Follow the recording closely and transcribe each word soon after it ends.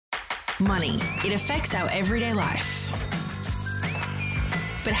Money. It affects our everyday life.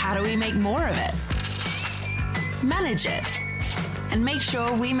 But how do we make more of it? Manage it. And make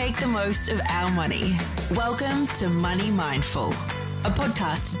sure we make the most of our money. Welcome to Money Mindful, a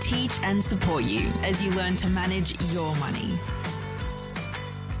podcast to teach and support you as you learn to manage your money.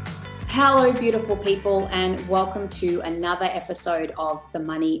 Hello, beautiful people, and welcome to another episode of the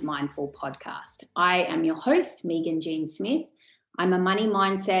Money Mindful podcast. I am your host, Megan Jean Smith. I'm a money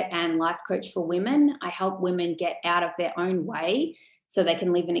mindset and life coach for women. I help women get out of their own way so they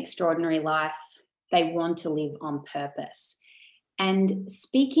can live an extraordinary life they want to live on purpose. And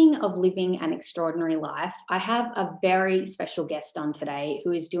speaking of living an extraordinary life, I have a very special guest on today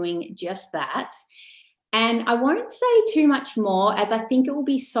who is doing just that. And I won't say too much more, as I think it will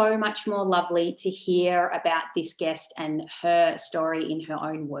be so much more lovely to hear about this guest and her story in her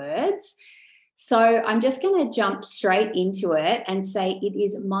own words. So I'm just going to jump straight into it and say it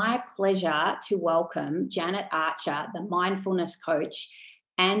is my pleasure to welcome Janet Archer, the mindfulness coach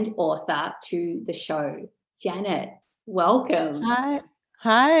and author, to the show. Janet, welcome.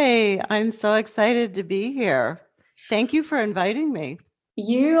 Hi, I'm so excited to be here. Thank you for inviting me.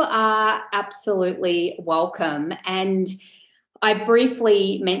 You are absolutely welcome. And I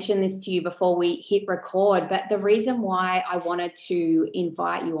briefly mentioned this to you before we hit record, but the reason why I wanted to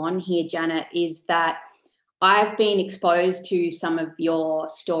invite you on here, Janet, is that I've been exposed to some of your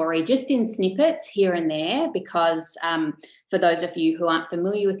story just in snippets here and there because for those of you who aren't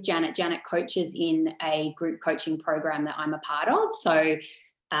familiar with Janet, Janet coaches in a group coaching program that I'm a part of. So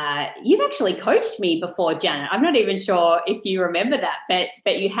you've actually coached me before, Janet. I'm not even sure if you remember that,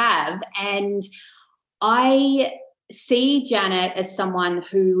 but you have. And I see Janet as someone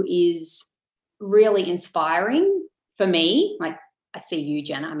who is really inspiring for me. Like, I see you,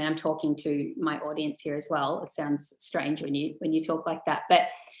 Janet. I mean, I'm talking to my audience here as well. It sounds strange when you talk like that, but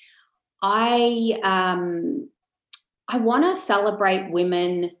I want to celebrate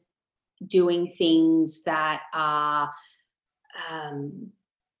women doing things that are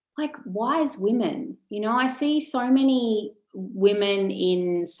like wise women. You know, I see so many women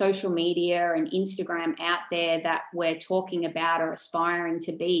in social media and Instagram out there that we're talking about or aspiring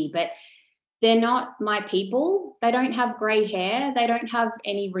to be, but they're not my people. They don't have gray hair. They don't have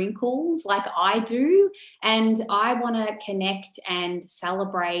any wrinkles like I do. And I want to connect and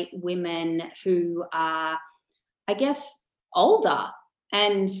celebrate women who are, I guess, older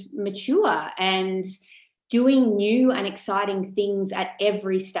and mature and doing new and exciting things at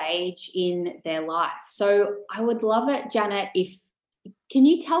every stage in their life. So I would love it, Janet, can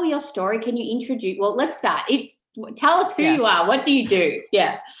you tell your story? Can you introduce, well, let's start. Tell us who you are. What do you do?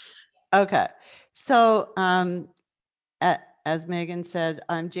 Yeah. Okay. So as Megan said,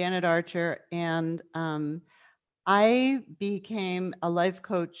 I'm Janet Archer, and I became a life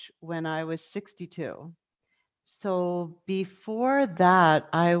coach when I was 62. So before that,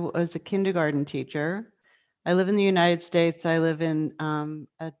 I was a kindergarten teacher. I live in the United States. I live in a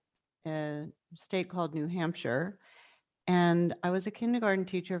state called New Hampshire, and I was a kindergarten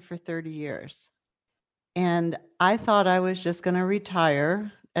teacher for 30 years. And I thought I was just going to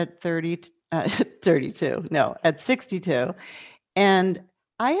retire at 62. And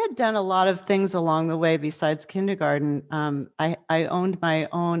I had done a lot of things along the way besides kindergarten. I owned my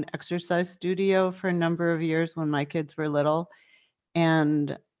own exercise studio for a number of years when my kids were little.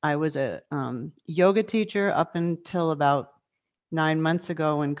 And I was a yoga teacher up until about 9 months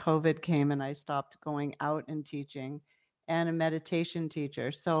ago when COVID came and I stopped going out and teaching, and a meditation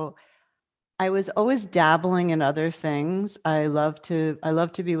teacher. So I was always dabbling in other things. I love to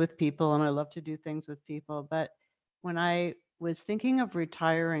be with people and I love to do things with people. But when I was thinking of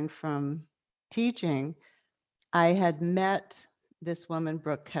retiring from teaching, I had met this woman,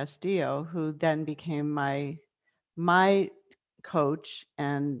 Brooke Castillo, who then became my coach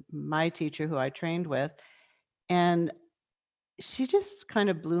and my teacher who I trained with. And she just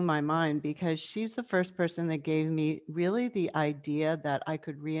kind of blew my mind because she's the first person that gave me really the idea that I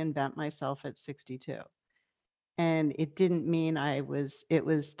could reinvent myself at 62. And it didn't mean it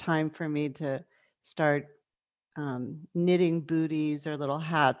was time for me to start knitting booties or little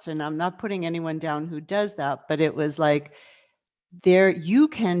hats. And I'm not putting anyone down who does that, but it was like, you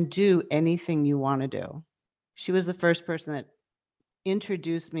can do anything you want to do. She was the first person that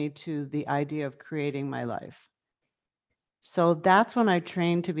introduced me to the idea of creating my life. So that's when I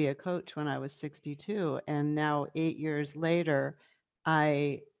trained to be a coach when I was 62. And now 8 years later,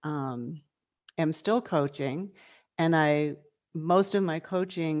 I am still coaching. And most of my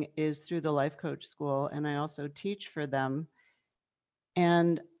coaching is through the Life Coach School. And I also teach for them.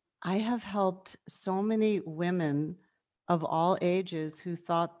 And I have helped so many women of all ages who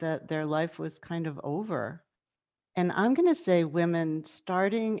thought that their life was kind of over. And I'm going to say women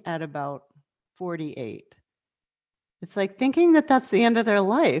starting at about 48. It's like thinking that that's the end of their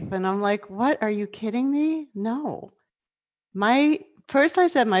life. And I'm like, what? Are you kidding me? No. First I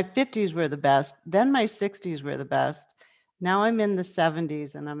said my 50s were the best, then my 60s were the best. Now I'm in the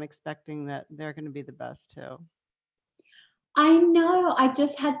 70s and I'm expecting that they're going to be the best too. I know. I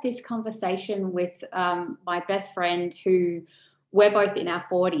just had this conversation with my best friend who we're both in our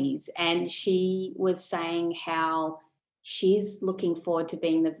 40s, and she was saying how she's looking forward to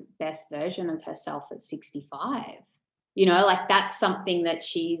being the best version of herself at 65. You know, like that's something that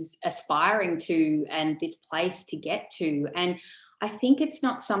she's aspiring to and this place to get to. And I think it's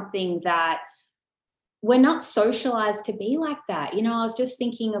not something that we're not socialized to be like that. You know, I was just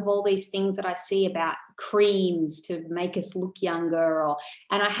thinking of all these things that I see about creams to make us look younger,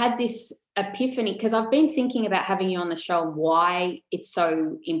 and I had this epiphany because I've been thinking about having you on the show, why it's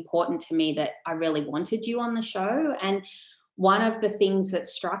so important to me that I really wanted you on the show. And one of the things that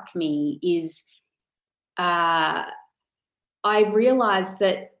struck me is I realized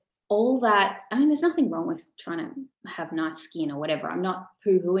that all that, I mean, there's nothing wrong with trying to have nice skin or whatever. I'm not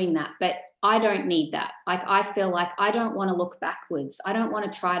poo-hooing that, but I don't need that. Like, I feel like I don't want to look backwards. I don't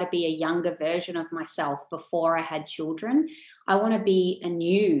want to try to be a younger version of myself before I had children. I want to be a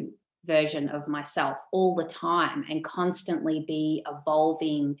new version of myself all the time and constantly be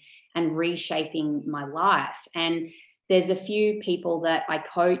evolving and reshaping my life. And there's a few people that I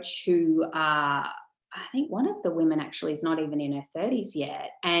coach who are, I think one of the women actually is not even in her 30s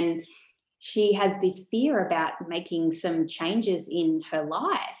yet. And she has this fear about making some changes in her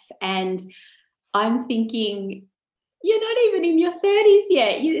life. And I'm thinking, you're not even in your 30s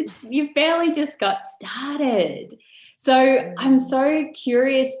yet. You've barely just got started. So I'm so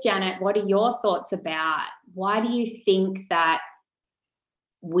curious, Janet, what are your thoughts about, why do you think that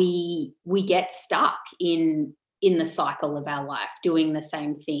we get stuck in the cycle of our life, doing the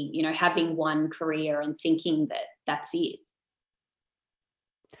same thing, you know, having one career and thinking that that's it?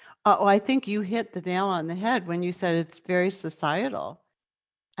 Oh, I think you hit the nail on the head when you said it's very societal.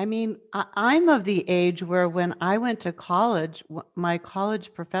 I mean, I'm of the age where when I went to college, my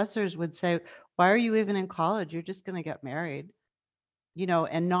college professors would say, why are you even in college? You're just going to get married, you know,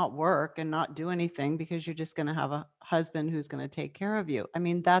 and not work and not do anything because you're just going to have a husband who's going to take care of you. I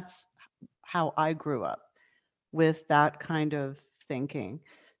mean, that's how I grew up, with that kind of thinking.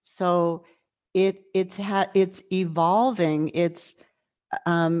 So it's evolving.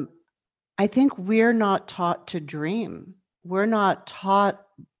 I think we're not taught to dream. We're not taught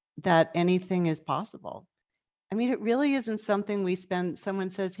that anything is possible. I mean, it really isn't something someone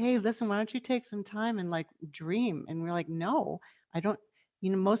says, hey, listen, why don't you take some time and like dream? And we're like, no, I don't, you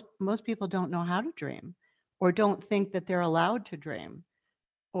know, most people don't know how to dream or don't think that they're allowed to dream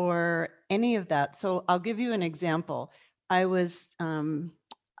or any of that. So I'll give you an example. I was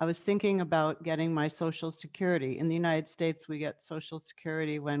thinking about getting my Social Security. In the United States, we get Social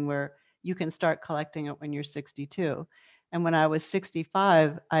Security when you can start collecting it when you're 62. And when I was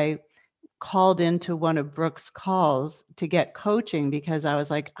 65, I called into one of Brooke's calls to get coaching because I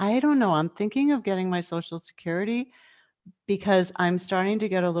was like, I don't know, I'm thinking of getting my Social Security because I'm starting to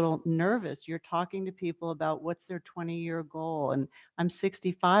get a little nervous. You're talking to people about what's their 20-year goal. And I'm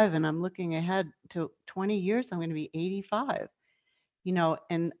 65 and I'm looking ahead to 20 years, I'm going to be 85. You know,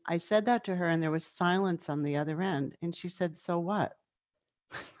 and I said that to her and there was silence on the other end. And she said, so what?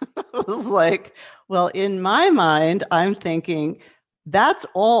 I was like, well, in my mind, I'm thinking that's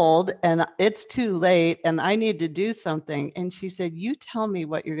old and it's too late and I need to do something. And she said, you tell me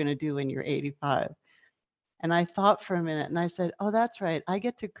what you're going to do when you're 85. And I thought for a minute and I said, oh, that's right. I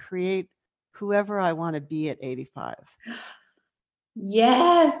get to create whoever I want to be at 85.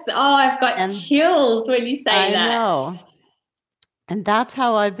 Yes. Oh, I've got chills when you say that. I know. And that's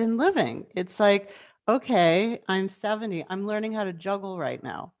how I've been living. It's like, okay, I'm 70. I'm learning how to juggle right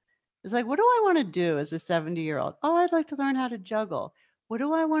now. It's like, what do I want to do as a 70-year-old? Oh, I'd like to learn how to juggle. What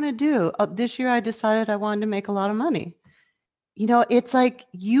do I want to do? This year I decided I wanted to make a lot of money. You know, it's like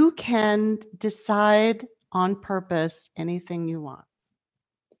you can decide on purpose anything you want.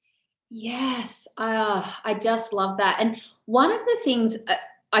 Yes, I just love that. And one of the things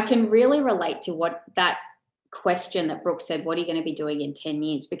I can really relate to what that question that Brooke said, what are you going to be doing in 10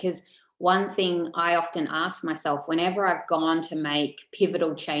 years? Because one thing I often ask myself whenever I've gone to make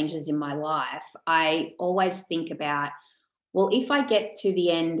pivotal changes in my life, I always think about, well, if I get to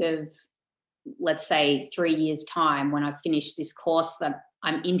the end of, let's say, 3 years' time when I've finished this course that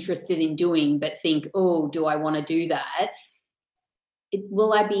I'm interested in doing, but think, oh, do I want to do that?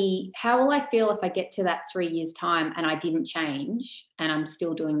 how will I feel if I get to that 3 years time and I didn't change and I'm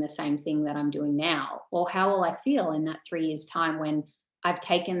still doing the same thing that I'm doing now? Or how will I feel in that 3 years time when I've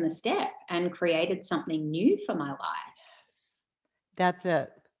taken the step and created something new for my life? That's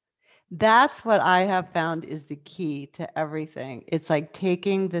it. That's what I have found is the key to everything. It's like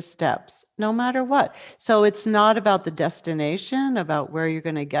taking the steps, no matter what. So it's not about the destination, about where you're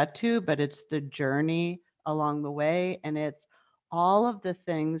going to get to, but it's the journey along the way. And it's all of the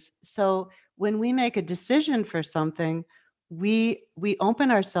things. So when we make a decision for something, we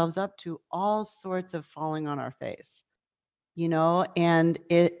open ourselves up to all sorts of falling on our face, and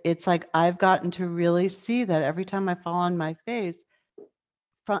it's like I've gotten to really see that every time I fall on my face,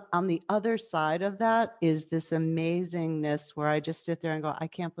 on the other side of that is this amazingness where I just sit there and go, I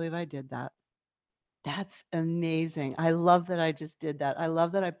can't believe I did that. That's amazing. I love that I just did that. I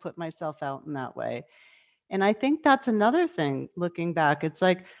love that I put myself out in that way. And I think that's another thing looking back. It's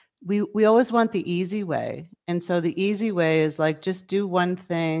like we always want the easy way. And so the easy way is like just do one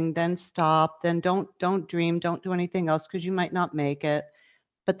thing, then stop, then don't dream, don't do anything else because you might not make it.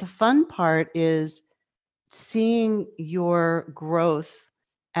 But the fun part is seeing your growth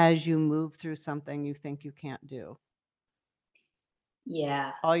as you move through something you think you can't do.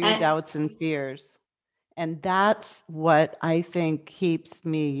 Yeah. All your doubts and fears. And that's what I think keeps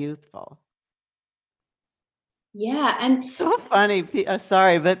me youthful. Yeah. And so funny.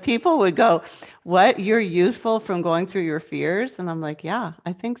 Sorry, but people would go, what? You're youthful from going through your fears? And I'm like, yeah,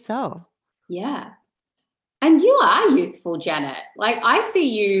 I think so. Yeah. And you are youthful, Janet. Like I see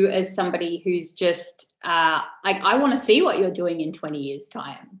you as somebody who's just like I want to see what you're doing in 20 years'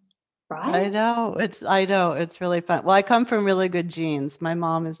 time. Right? I know. It's really fun. Well, I come from really good genes. My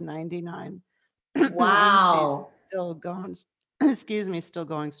mom is 99. Wow. Still going, still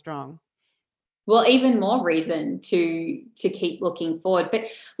going strong. Well, even more reason to keep looking forward. But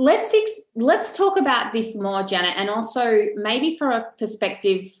let's talk about this more, Janet, and also maybe for a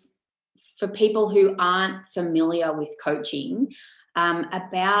perspective for people who aren't familiar with coaching,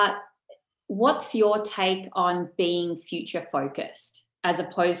 about what's your take on being future focused as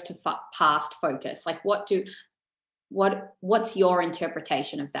opposed to past focused? Like what's your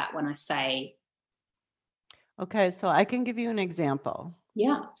interpretation of that when I say? Okay, so I can give you an example.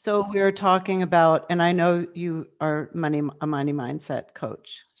 Yeah. So we were talking about, and I know you are a money mindset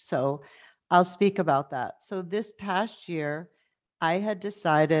coach, so I'll speak about that. So this past year, I had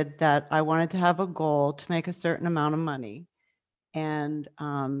decided that I wanted to have a goal to make a certain amount of money. And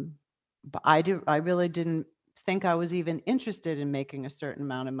but I really didn't think I was even interested in making a certain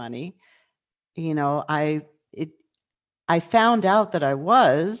amount of money. I found out that I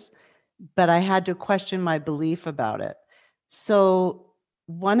was, but I had to question my belief about it. So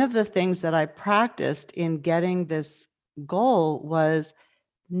one of the things that I practiced in getting this goal was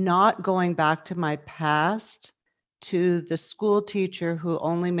not going back to my past, to the school teacher who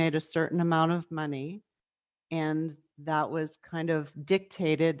only made a certain amount of money. And that was kind of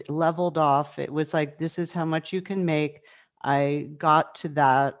dictated, leveled off. It was like, this is how much you can make. I got to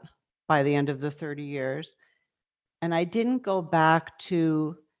that by the end of the 30 years. And I didn't go back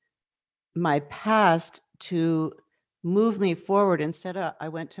to my past to move me forward. Instead, I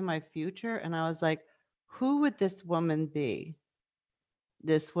went to my future and I was like, who would this woman be?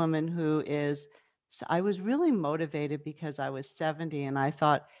 This woman who is, so I was really motivated because I was 70 and I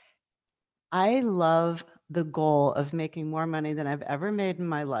thought, I love the goal of making more money than I've ever made in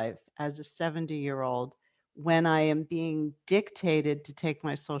my life as a 70-year-old when I am being dictated to take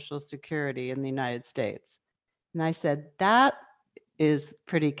my Social Security in the United States. And I said, that is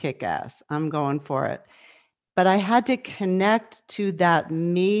pretty kick-ass. I'm going for it. But I had to connect to that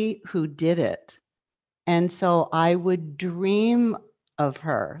me who did it. And so I would dream of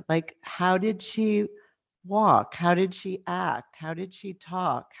her. Like, how did she walk? How did she act? How did she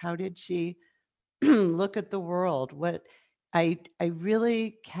talk? How did she look at the world? What I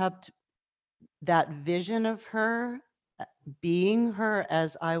really kept that vision of her being her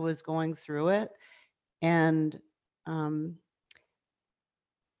as I was going through it. And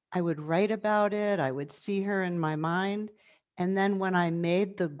I would write about it. I would see her in my mind. And then when I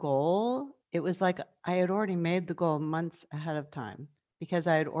made the goal, it was like I had already made the goal months ahead of time because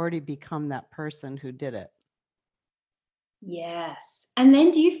I had already become that person who did it. Yes. And then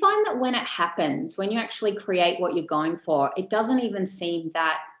do you find that when it happens, when you actually create what you're going for, it doesn't even seem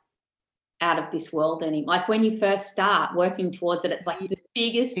that out of this world anymore? Like when you first start working towards it, it's like the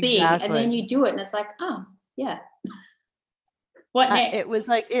biggest thing. And then you do it and it's like, oh, yeah. What next? It was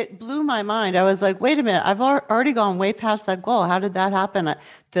like, it blew my mind. I was like, wait a minute, I've already gone way past that goal. How did that happen?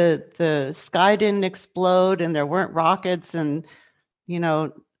 The sky didn't explode and there weren't rockets and you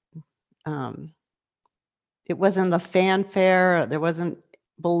know, it wasn't the fanfare. There wasn't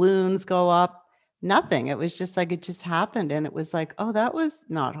balloons go up, nothing. It was just like, it just happened. And it was like, oh, that was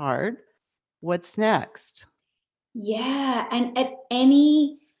not hard. What's next? Yeah. And at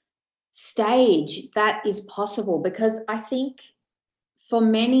any stage that is possible, because I think for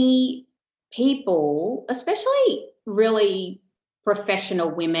many people, especially really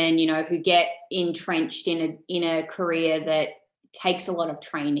professional women, who get entrenched in a career that takes a lot of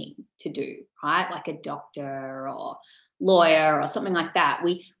training to do, right? Like a doctor or lawyer or something like that.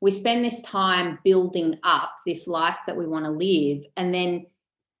 We spend this time building up this life that we want to live, and then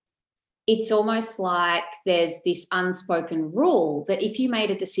it's almost like there's this unspoken rule that if you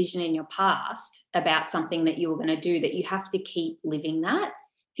made a decision in your past about something that you were going to do, that you have to keep living that.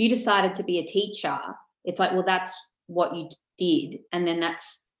 If you decided to be a teacher, it's like, well, that's what you did, and then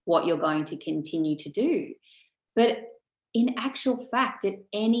that's what you're going to continue to do. But in actual fact, at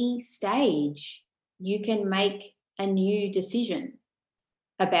any stage, you can make a new decision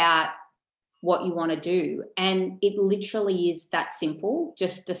about what you want to do. And it literally is that simple,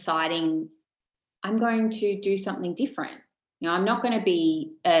 just deciding, I'm going to do something different. I'm not going to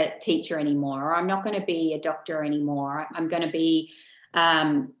be a teacher anymore, or I'm not going to be a doctor anymore. I'm going to be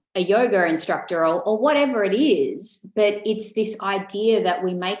a yoga instructor, or whatever it is. But it's this idea that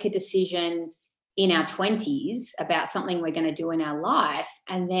we make a decision in our 20s about something we're going to do in our life.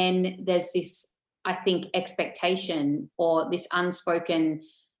 And then there's this, I think, expectation or this unspoken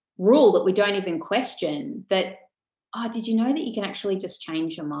rule that we don't even question, that, oh, did you know that you can actually just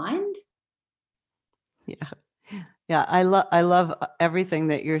change your mind? Yeah. I love everything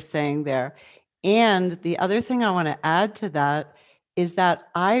that you're saying there. And the other thing I want to add to that is that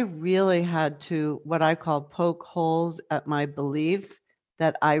I really had to, what I call, poke holes at my belief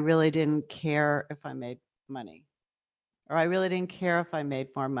that I really didn't care if I made money, or I really didn't care if I made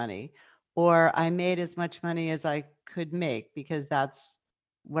more money, or I made as much money as I could make because that's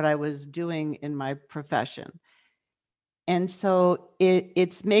what I was doing in my profession. And so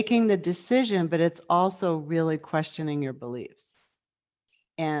it's making the decision, but it's also really questioning your beliefs.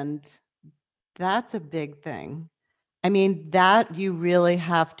 And that's a big thing. I mean, that you really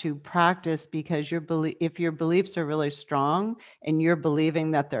have to practice, because if your beliefs are really strong and you're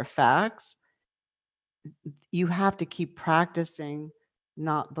believing that they're facts, you have to keep practicing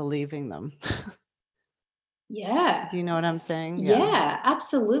not believing them. Yeah. Do you know what I'm saying? Yeah,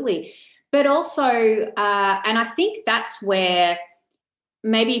 absolutely. But also, and I think that's where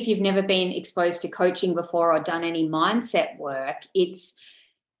maybe if you've never been exposed to coaching before or done any mindset work, it's,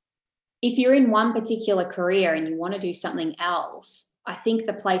 if you're in one particular career and you want to do something else, I think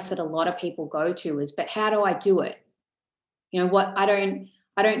the place that a lot of people go to is, but how do I do it? What, I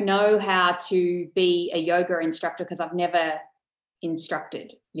don't know how to be a yoga instructor because I've never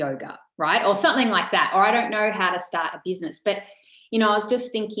instructed yoga, right? Or something like that. Or I don't know how to start a business. But, I was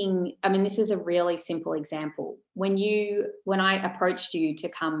just thinking, I mean, this is a really simple example. When I approached you to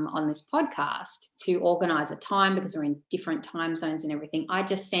come on this podcast to organize a time, because we're in different time zones and everything, I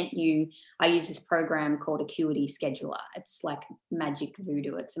use this program called Acuity Scheduler. It's like magic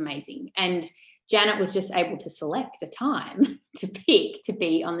voodoo. It's amazing. And Janet was just able to select a time to pick to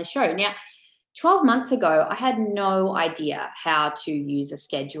be on the show. Now, 12 months ago, I had no idea how to use a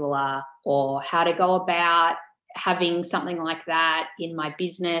scheduler or how to go about having something like that in my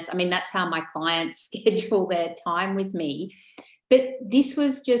business. I mean, that's how my clients schedule their time with me. But this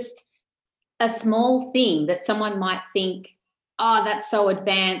was just a small thing that someone might think, oh, that's so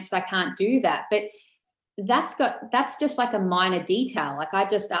advanced, I can't do that. But that's just like a minor detail. Like, I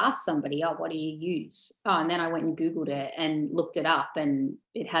just asked somebody, oh, what do you use? Oh, and then I went and Googled it and looked it up, and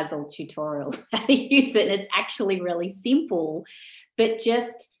it has all tutorials how to use it. And it's actually really simple. But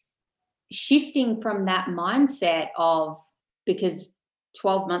just shifting from that mindset of, because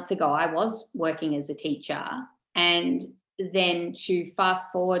 12 months ago I was working as a teacher, and then to fast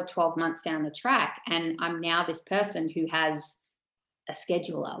forward 12 months down the track, and I'm now this person who has a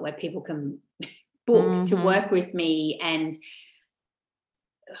scheduler where people can book to work with me. And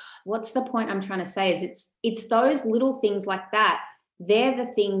what's the point I'm trying to say is, it's those little things like that. They're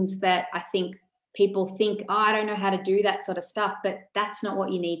the things that I think people think, oh, I don't know how to do that sort of stuff, but that's not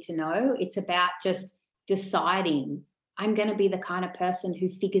what you need to know. It's about just deciding, I'm going to be the kind of person who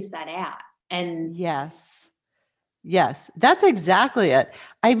figures that out. And yes, that's exactly it.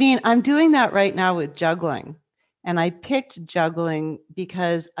 I mean, I'm doing that right now with juggling, and I picked juggling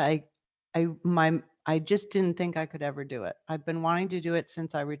because I just didn't think I could ever do it. I've been wanting to do it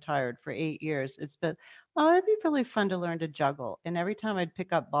since I retired for 8 years. It's been, oh, it'd be really fun to learn to juggle. And every time I'd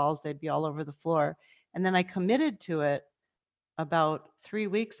pick up balls, they'd be all over the floor. And then I committed to it about 3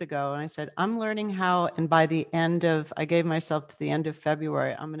 weeks ago, and I said, I'm learning how, and I gave myself to the end of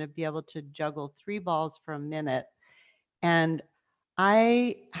February, I'm going to be able to juggle 3 balls for a minute. And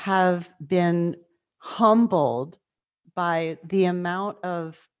I have been humbled by the amount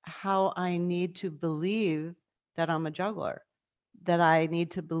of how I need to believe that I'm a juggler, that I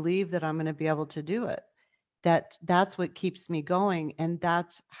need to believe that I'm going to be able to do it. That's what keeps me going. And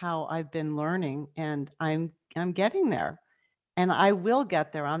that's how I've been learning. And I'm getting there. And I will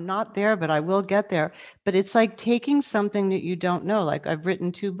get there. I'm not there, but I will get there. But it's like taking something that you don't know. Like, I've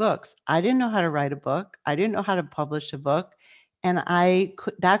written 2 books. I didn't know how to write a book. I didn't know how to publish a book. And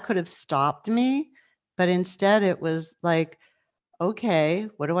that could have stopped me. But instead it was like, okay,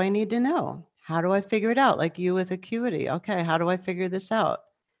 what do I need to know? How do I figure it out? Like you with Acuity. Okay, how do I figure this out?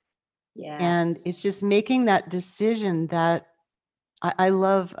 And Yes. it's just making that decision that I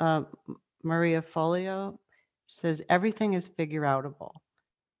love Maria Folio says everything is figure outable.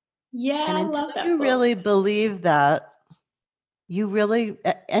 Yeah, And I until love that you book. really believe that,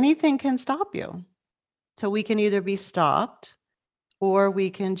 anything can stop you. So we can either be stopped or we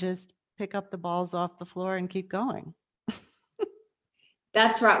can just pick up the balls off the floor and keep going.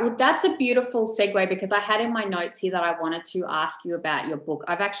 That's right. Well, that's a beautiful segue, because I had in my notes here that I wanted to ask you about your book.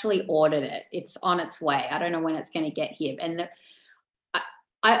 I've actually ordered it. It's on its way. I don't know when it's going to get here. And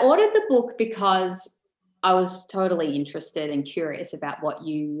I ordered the book because I was totally interested and curious about what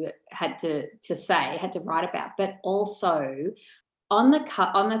you had to say, had to write about. But also on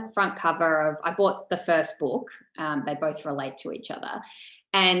the front cover of, I bought the first book. They both relate to each other.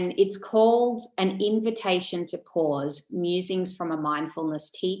 And it's called An Invitation to Pause, Musings from a Mindfulness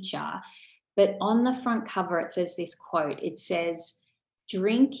Teacher. But on the front cover, it says this quote. It says,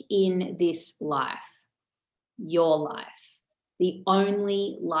 "Drink in this life, your life, the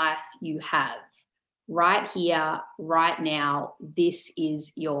only life you have. Right here, right now, this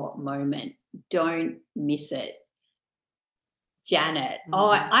is your moment. Don't miss it." Janet. Oh,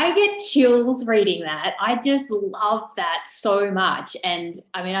 I get chills reading that. I just love that so much. And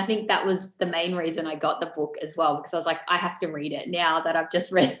I mean, I think that was the main reason I got the book as well, because I was like, I have to read it now that I've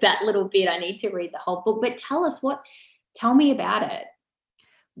just read that little bit. I need to read the whole book. But tell me about it.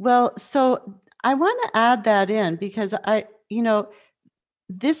 Well, so I want to add that in because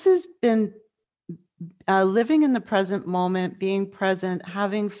this has been living in the present moment, being present,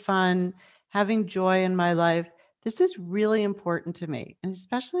 having fun, having joy in my life. This is really important to me. And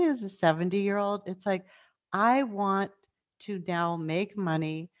especially as a 70-year-old, it's like, I want to now make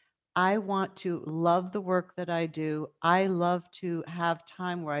money. I want to love the work that I do. I love to have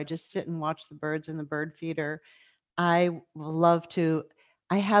time where I just sit and watch the birds in the bird feeder. I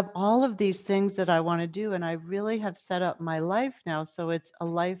have all of these things that I want to do. And I really have set up my life now. So it's a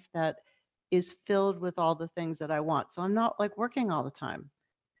life that is filled with all the things that I want. So I'm not like working all the time.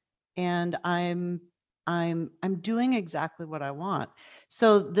 And I'm doing exactly what I want.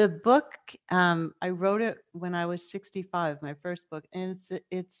 So the book, I wrote it when I was 65, my first book, and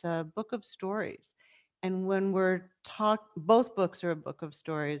it's a book of stories. And when both books are a book of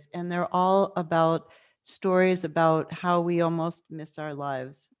stories, and they're all about stories about how we almost miss our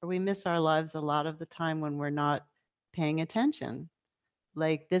lives, or we miss our lives a lot of the time when we're not paying attention.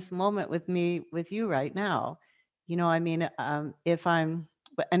 Like this moment with you right now,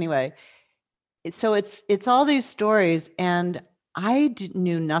 but anyway, so it's all these stories, and I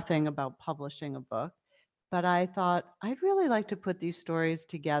knew nothing about publishing a book, but I thought I'd really like to put these stories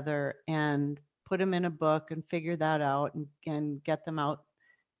together and put them in a book and figure that out and get them out,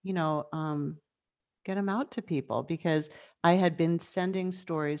 get them out to people, because I had been sending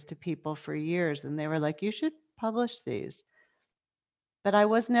stories to people for years and they were like, you should publish these. But I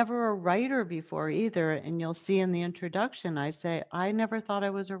was never a writer before either. And you'll see in the introduction, I say, I never thought I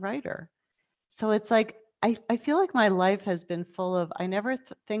was a writer. So it's like, I feel like my life has been full of, I never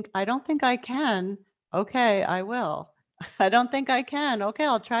I don't think I can. Okay, I will. I don't think I can. Okay,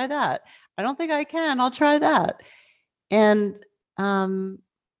 I'll try that. I don't think I can. I'll try that. And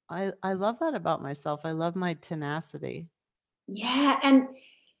I love that about myself. I love my tenacity. Yeah. And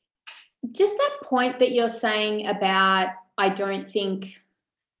just that point that you're saying about, I didn't think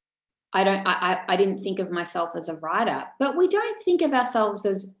of myself as a writer, but we don't think of ourselves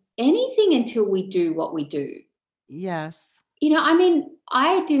as anything until we do what we do. Yes. I mean,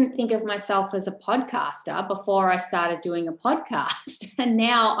 I didn't think of myself as a podcaster before I started doing a podcast. And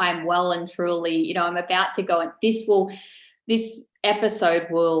now I'm well and truly, I'm about to go, and this episode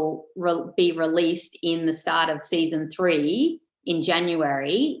will be released in the start of season 3 in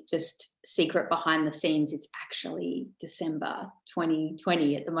January. Just secret behind the scenes, it's actually December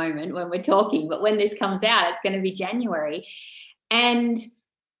 2020 at the moment when we're talking, but when this comes out, it's going to be January. And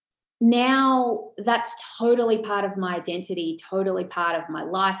now that's totally part of my identity, totally part of my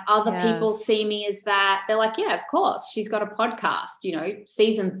life. Other people Yes. see me as that. They're like, yeah, of course, she's got a podcast,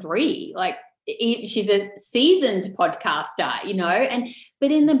 season 3. Like, she's a seasoned podcaster,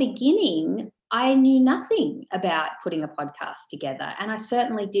 but in the beginning, I knew nothing about putting a podcast together. And I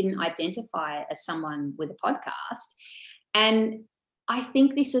certainly didn't identify as someone with a podcast. And I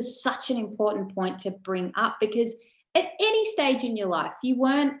think this is such an important point to bring up, because at any stage in your life, you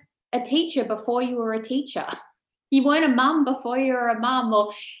weren't a teacher before you were a teacher. You weren't a mum before you were a mum.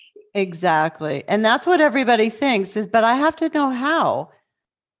 Or Exactly. And that's what everybody thinks is, but I have to know how.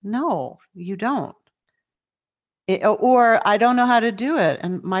 No, you don't. Or I don't know how to do it.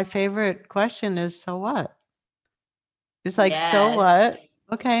 And my favorite question is, so what? It's like, so yes. what?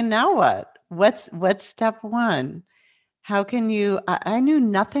 Okay, now what? What's step one? How can you, I knew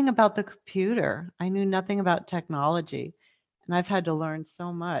nothing about the computer. I knew nothing about technology. And I've had to learn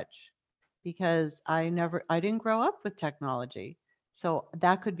so much because I didn't grow up with technology. So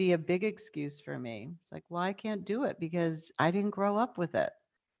that could be a big excuse for me. It's like, well, I can't do it because I didn't grow up with it.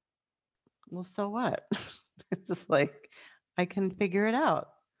 Well, so what? It's just like, I can figure it out.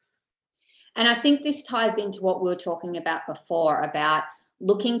 And I think this ties into what we were talking about before, about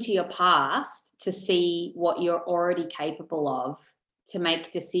looking to your past to see what you're already capable of to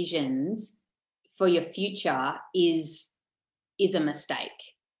make decisions for your future is a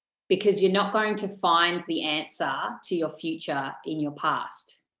mistake, because you're not going to find the answer to your future in your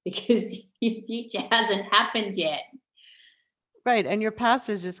past, because your future hasn't happened yet. Right. And your past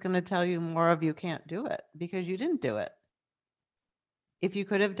is just going to tell you more of you can't do it because you didn't do it. If you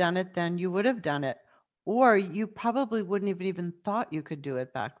could have done it, then you would have done it. Or you probably wouldn't have even thought you could do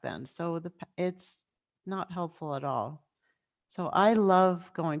it back then. So it's not helpful at all. So I love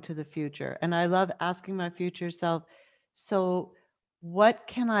going to the future, and I love asking my future self, so what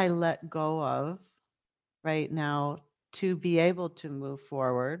can I let go of right now to be able to move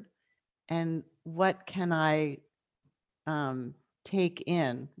forward? And what can I take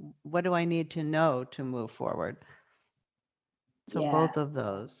in? What do I need to know to move forward? So both of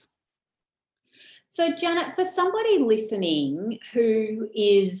those. So Janet, for somebody listening who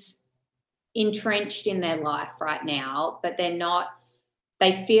is entrenched in their life right now, but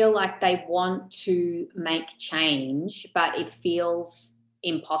they feel like they want to make change, but it feels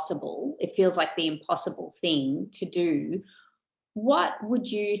impossible. It feels like the impossible thing to do. What would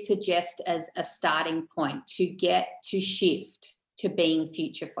you suggest as a starting point to get to shift to being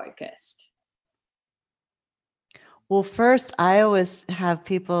future focused? Well, first, I always have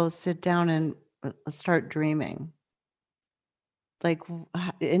people sit down and start dreaming, like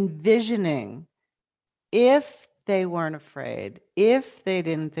envisioning if they weren't afraid, if they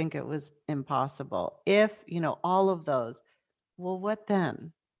didn't think it was impossible, if, all of those. Well, what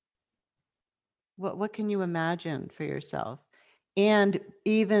then? What can you imagine for yourself? And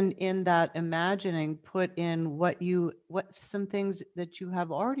even in that imagining, put in what some things that you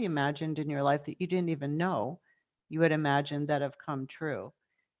have already imagined in your life that you didn't even know you had imagined that have come true.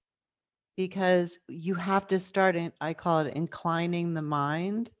 Because you have to start, I call it inclining the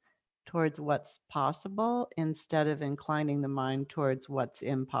mind towards what's possible instead of inclining the mind towards what's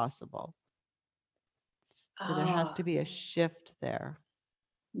impossible. So there has to be a shift there.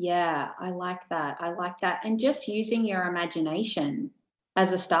 Yeah, I like that. I like that. And just using your imagination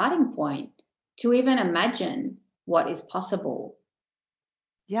as a starting point to even imagine what is possible.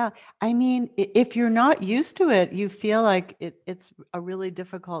 Yeah. I mean, if you're not used to it, you feel like it's a really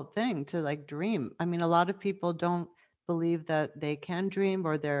difficult thing to like dream. I mean, a lot of people don't believe that they can dream,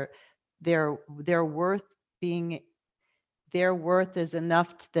 or their worth is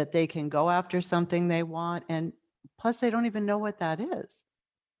enough that they can go after something they want. And plus they don't even know what that is.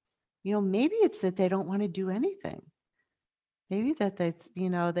 Maybe it's that they don't want to do anything. Maybe that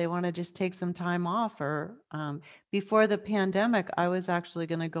they want to just take some time off. Or before the pandemic, I was actually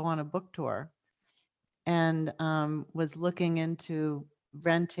going to go on a book tour, and was looking into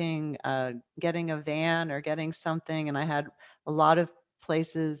renting, getting a van or getting something. And I had a lot of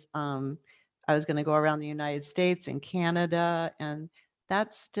places. I was going to go around the United States and Canada, and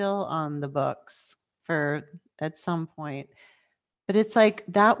that's still on the books for at some point. But it's like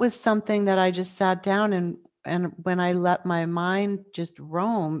that was something that I just sat down and when I let my mind just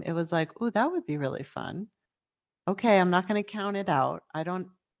roam, it was like, oh, that would be really fun. Okay, I'm not going to count it out. I don't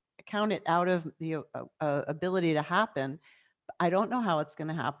count it out of the ability to happen. I don't know how it's going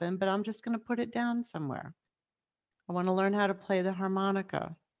to happen, but I'm just going to put it down somewhere. I want to learn how to play the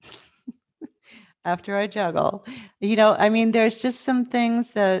harmonica after I juggle. I mean, there's just some things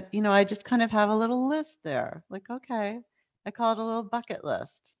that, I just kind of have a little list there. Like, okay, I call it a little bucket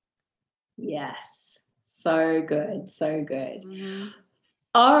list. Yes. So good. So good. Mm-hmm.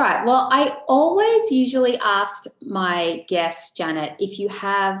 All right. Well, I always usually ask my guests, Janet, if you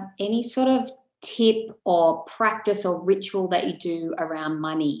have any sort of tip or practice or ritual that you do around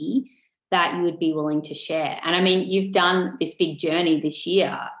money that you would be willing to share. And I mean, you've done this big journey this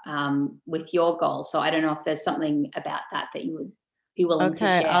year with your goals. So I don't know if there's something about that that you would be willing to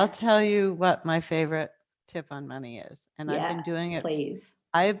Okay, share. I'll tell you what my favorite tip on money is. And I've Yeah, been doing it. please.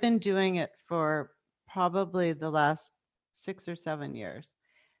 I've been doing it for probably the last 6 or 7 years.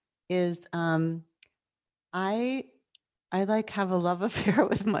 Is I like have a love affair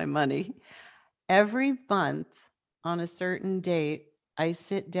with my money. Every month on a certain date, I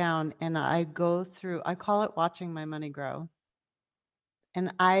sit down and I go through, I call it watching my money grow.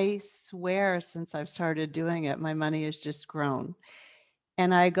 And I swear since I've started doing it, my money has just grown.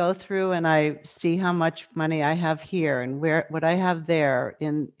 And I go through and I see how much money I have here and where what I have there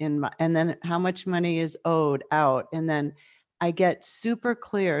in my, and then how much money is owed out. And then I get super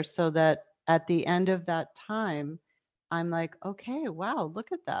clear so that at the end of that time, I'm like, okay, wow,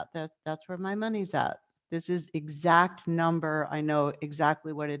 look at that. That's where my money's at. This is exact number. I know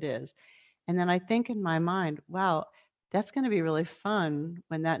exactly what it is. And then I think in my mind, wow, that's going to be really fun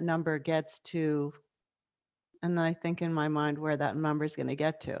when that number gets to, and then I think in my mind where that number is going to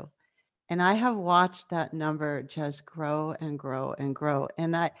get to. And I have watched that number just grow and grow and grow.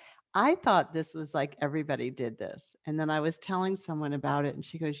 And I thought this was like everybody did this. And then I was telling someone about it and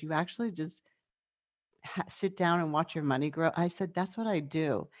she goes, you actually just sit down and watch your money grow. I said, that's what I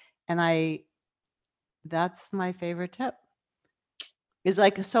do. And that's my favorite tip. Is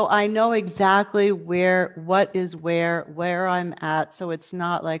like, so I know exactly what is where I'm at. So it's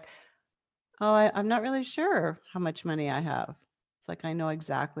not like, oh, I'm not really sure how much money I have. It's like I know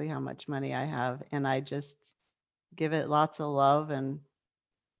exactly how much money I have, and I just give it lots of love and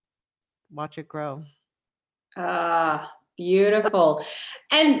watch it grow. Ah, beautiful.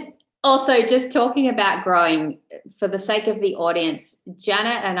 And also, just talking about growing, for the sake of the audience,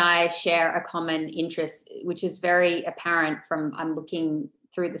 Janet and I share a common interest, which is very apparent from I'm looking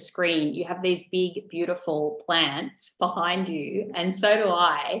through the screen. You have these big, beautiful plants behind you, and so do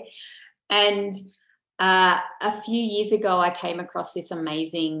I. And a few years ago, I came across this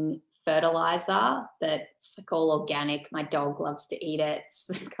amazing fertilizer that's like all organic. My dog loves to eat it. It's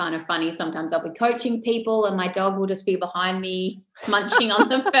kind of funny. Sometimes I'll be coaching people and my dog will just be behind me munching on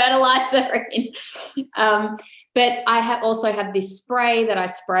the fertilizer. But I also have this spray that I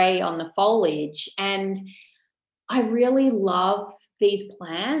spray on the foliage, and I really love these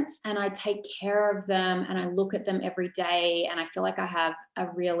plants and I take care of them and I look at them every day and I feel like I have a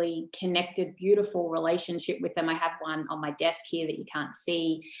really connected, beautiful relationship with them. I have one on my desk here that you can't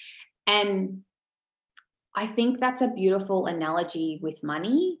see. And I think that's a beautiful analogy with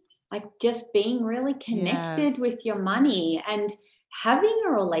money, like just being really connected with your money and having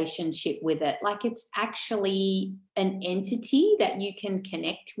a relationship with it. Like it's actually an entity that you can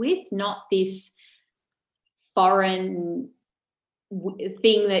connect with, not this foreign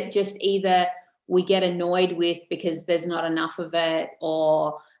thing that just either we get annoyed with because there's not enough of it,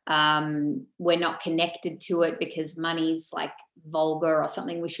 or we're not connected to it because money's like vulgar or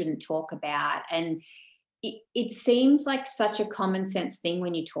something we shouldn't talk about. And it seems like such a common sense thing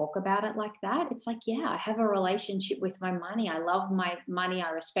when you talk about it like that. It's like, yeah, I have a relationship with my money. I love my money.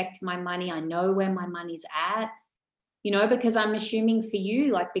 I respect my money. I know where my money's at, because I'm assuming for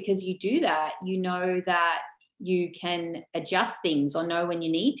you, like, because you do that, that you can adjust things or know when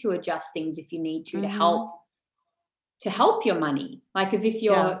you need to adjust things if you need to help your money, like as if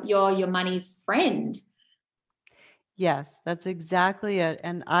you're your money's friend. Yes, that's exactly it.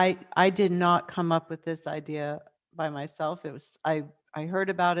 And I did not come up with this idea by myself. It was I heard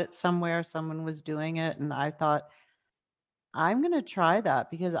about it somewhere, someone was doing it, and I thought I'm going to try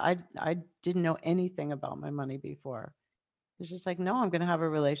that because I didn't know anything about my money before. It's just like, no, I'm going to have a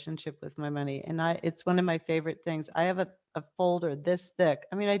relationship with my money. And it's one of my favorite things. I have a folder this thick.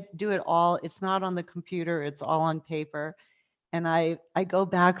 I mean, I do it all. It's not on the computer. It's all on paper. And I go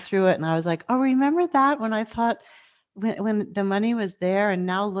back through it and I was like, oh, remember that when I thought when the money was there, and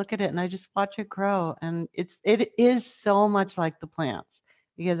now look at it and I just watch it grow. And it is so much like the plants,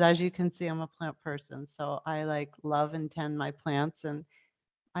 because as you can see, I'm a plant person. So I like love and tend my plants, and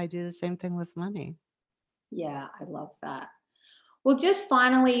I do the same thing with money. Yeah, I love that. Well, just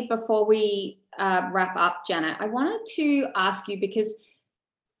finally, before we wrap up, Janet, I wanted to ask you, because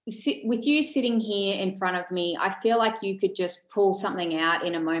with you sitting here in front of me, I feel like you could just pull something out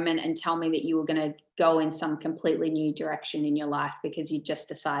in a moment and tell me that you were going to go in some completely new direction in your life because you just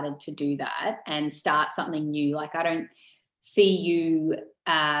decided to do that and start something new. Like, I don't see you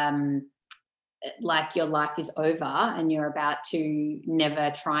like your life is over and you're about to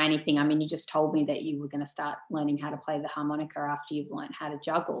never try anything. I mean, you just told me that you were going to start learning how to play the harmonica after you've learned how to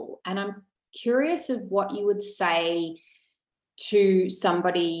juggle. And I'm curious of what you would say to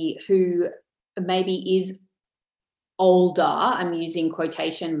somebody who maybe is older, I'm using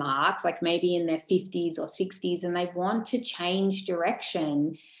quotation marks, like maybe in their 50s or 60s, and they want to change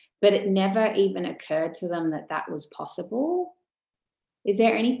direction, but it never even occurred to them that that was possible. Is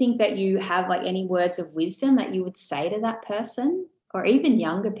there anything that you have, like any words of wisdom that you would say to that person, or even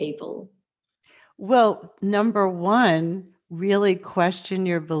younger people? Well, number one, really question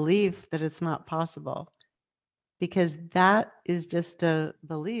your belief that it's not possible, because that is just a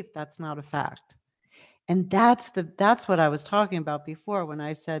belief. That's not a fact. And that's what I was talking about before when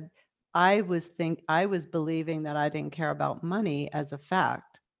I said I was believing that I didn't care about money as a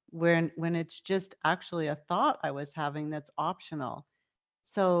fact, when it's just actually a thought I was having that's optional.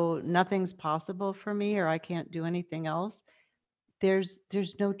 So nothing's possible for me, or I can't do anything else. There's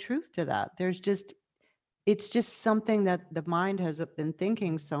no truth to that. It's just something that the mind has been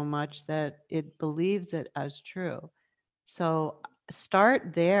thinking so much that it believes it as true. So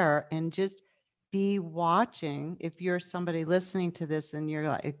start there and just be watching. If you're somebody listening to this and you're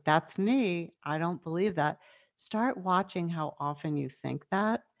like, that's me, I don't believe that. Start watching how often you think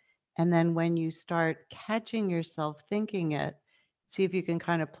that. And then when you start catching yourself thinking it, see if you can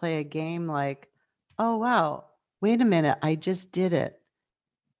kind of play a game like, oh, wow, wait a minute, I just did it.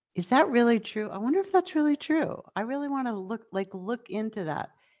 Is that really true? I wonder if that's really true. I really want to look into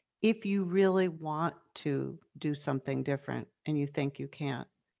that. If you really want to do something different and you think you can't,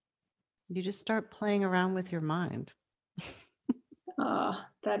 you just start playing around with your mind. Oh,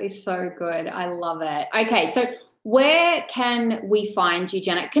 that is so good. I love it. Okay, so where can we find you,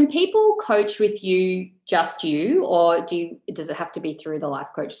 Janet? Can people coach with you, just you, or does it have to be through the Life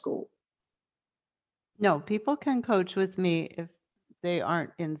Coach School? No, people can coach with me if they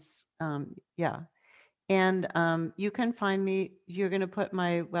aren't in, And you can find me. You're going to put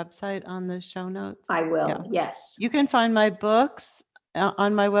my website on the show notes? I will, yes. You can find my books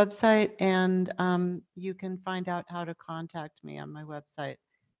on my website, and you can find out how to contact me on my website.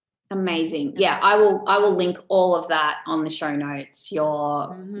 Amazing. Yeah, I will link all of that on the show notes,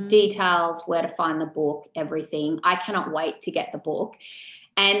 your details, where to find the book, everything. I cannot wait to get the book.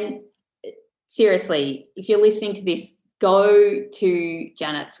 And seriously, if you're listening to this, go to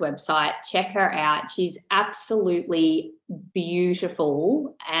Janet's website, check her out. She's absolutely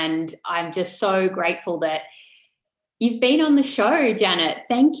beautiful. And I'm just so grateful that you've been on the show, Janet.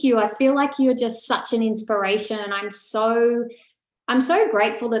 Thank you. I feel like you're just such an inspiration. And I'm so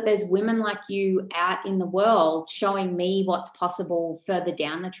grateful that there's women like you out in the world showing me what's possible further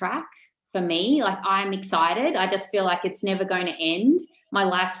down the track for me. Like, I'm excited. I just feel like it's never going to end. My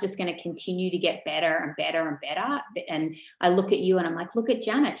life's just going to continue to get better and better and better. And I look at you and I'm like, look at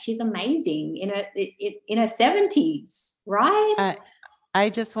Janet. She's amazing in her 70s, right? I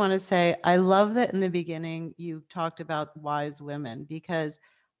just want to say, I love that in the beginning you talked about wise women, because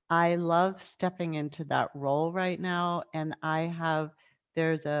I love stepping into that role right now. And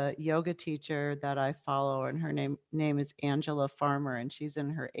there's a yoga teacher that I follow, and her name is Angela Farmer, and she's in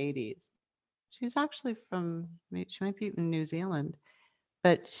her 80s. She's actually she might be in New Zealand,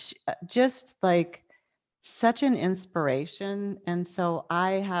 but just like such an inspiration. And so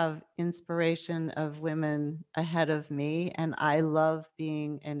I have inspiration of women ahead of me, and I love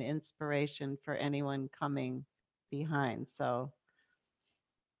being an inspiration for anyone coming behind. So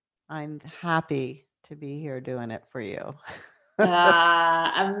I'm happy to be here doing it for you.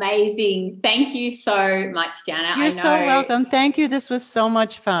 Amazing. Thank you so much, Janet. You're so welcome. Thank you. This was so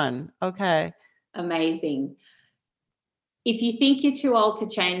much fun. Okay. Amazing. If you think you're too old to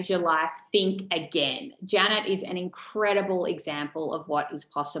change your life, think again. Janet is an incredible example of what is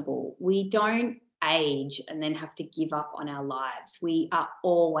possible. We don't age and then have to give up on our lives. We are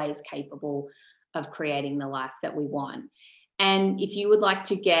always capable of creating the life that we want. And if you would like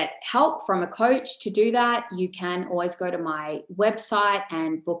to get help from a coach to do that, you can always go to my website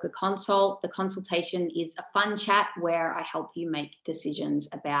and book a consult. The consultation is a fun chat where I help you make decisions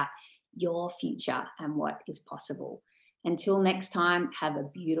about your future and what is possible. Until next time, have a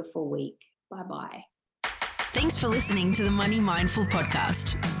beautiful week. Bye-bye. Thanks for listening to the Money Mindful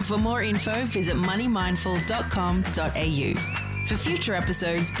podcast. For more info, visit moneymindful.com.au. For future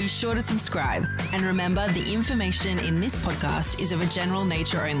episodes, be sure to subscribe. And remember, the information in this podcast is of a general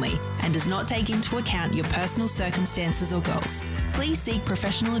nature only and does not take into account your personal circumstances or goals. Please seek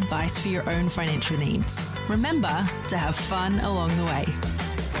professional advice for your own financial needs. Remember to have fun along the way.